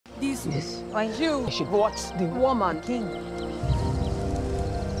This Yes. you I should watch the woman king.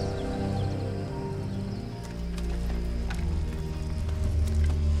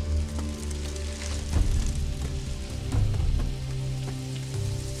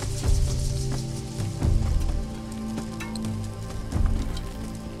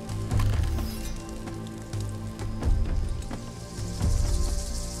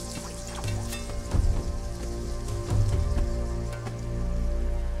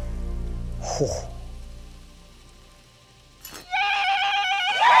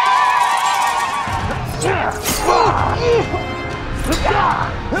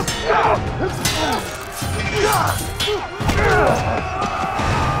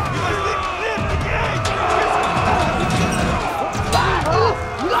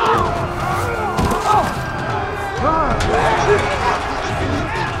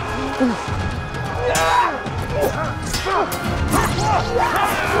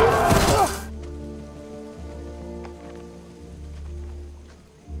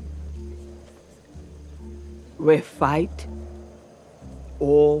 We fight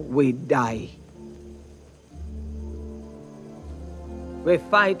or we die. We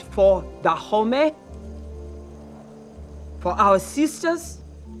fight for Dahomey, for our sisters,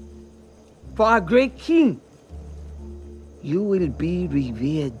 for our great king. You will be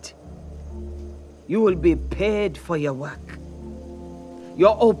revered. You will be paid for your work.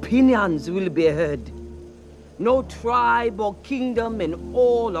 Your opinions will be heard. No tribe or kingdom in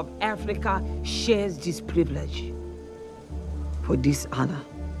all of Africa shares this privilege. For this honor,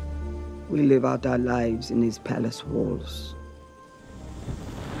 we live out our lives in his palace walls.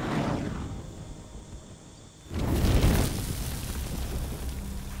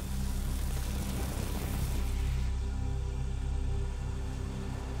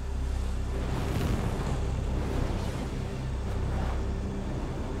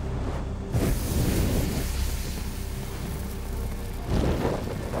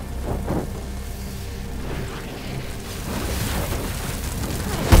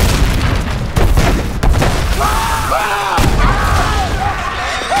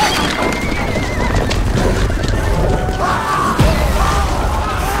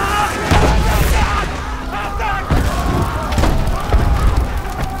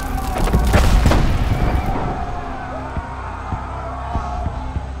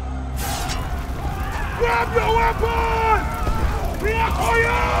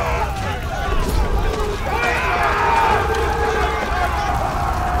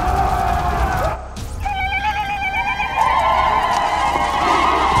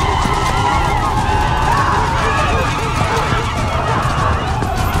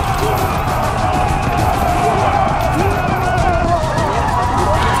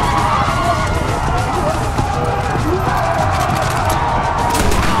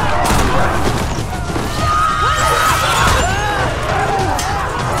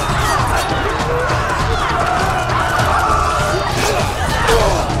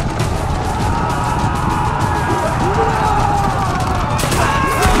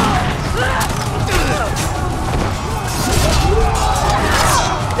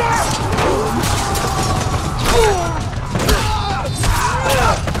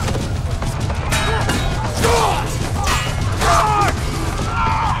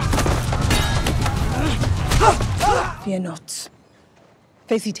 Fear not.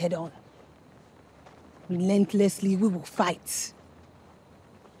 Face it head on. Relentlessly, we will fight.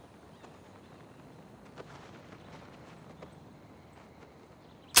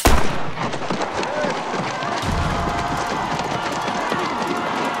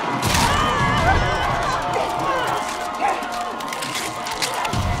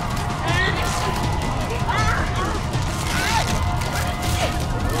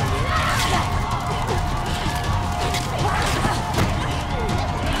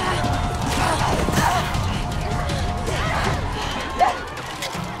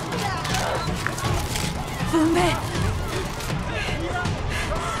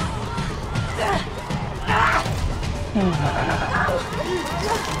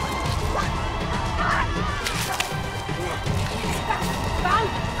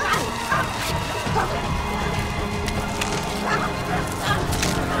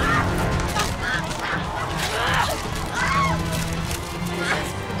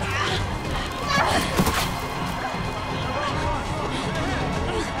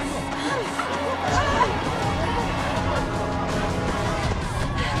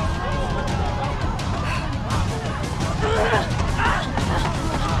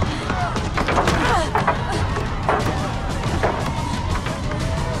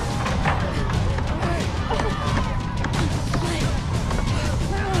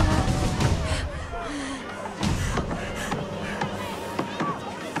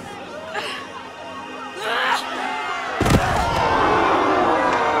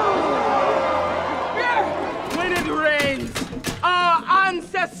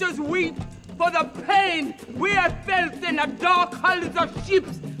 ancestors weep for the pain we have felt in the dark hulls of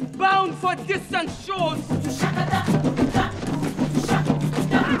ships bound for distant shores.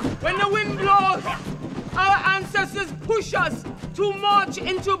 When the wind blows, our ancestors push us to march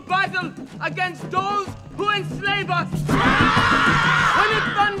into battle against those who enslave us. When it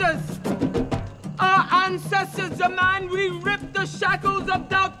thunders, our ancestors demand we rip the shackles of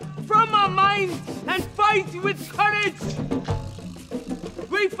doubt from our minds and fight with courage.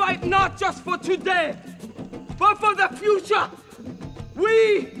 We fight not just for today, but for the future.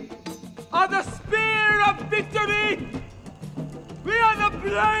 We are the spear of victory. We are the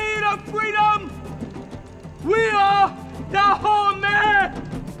blade of freedom. We are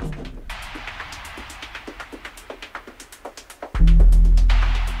Dahomey.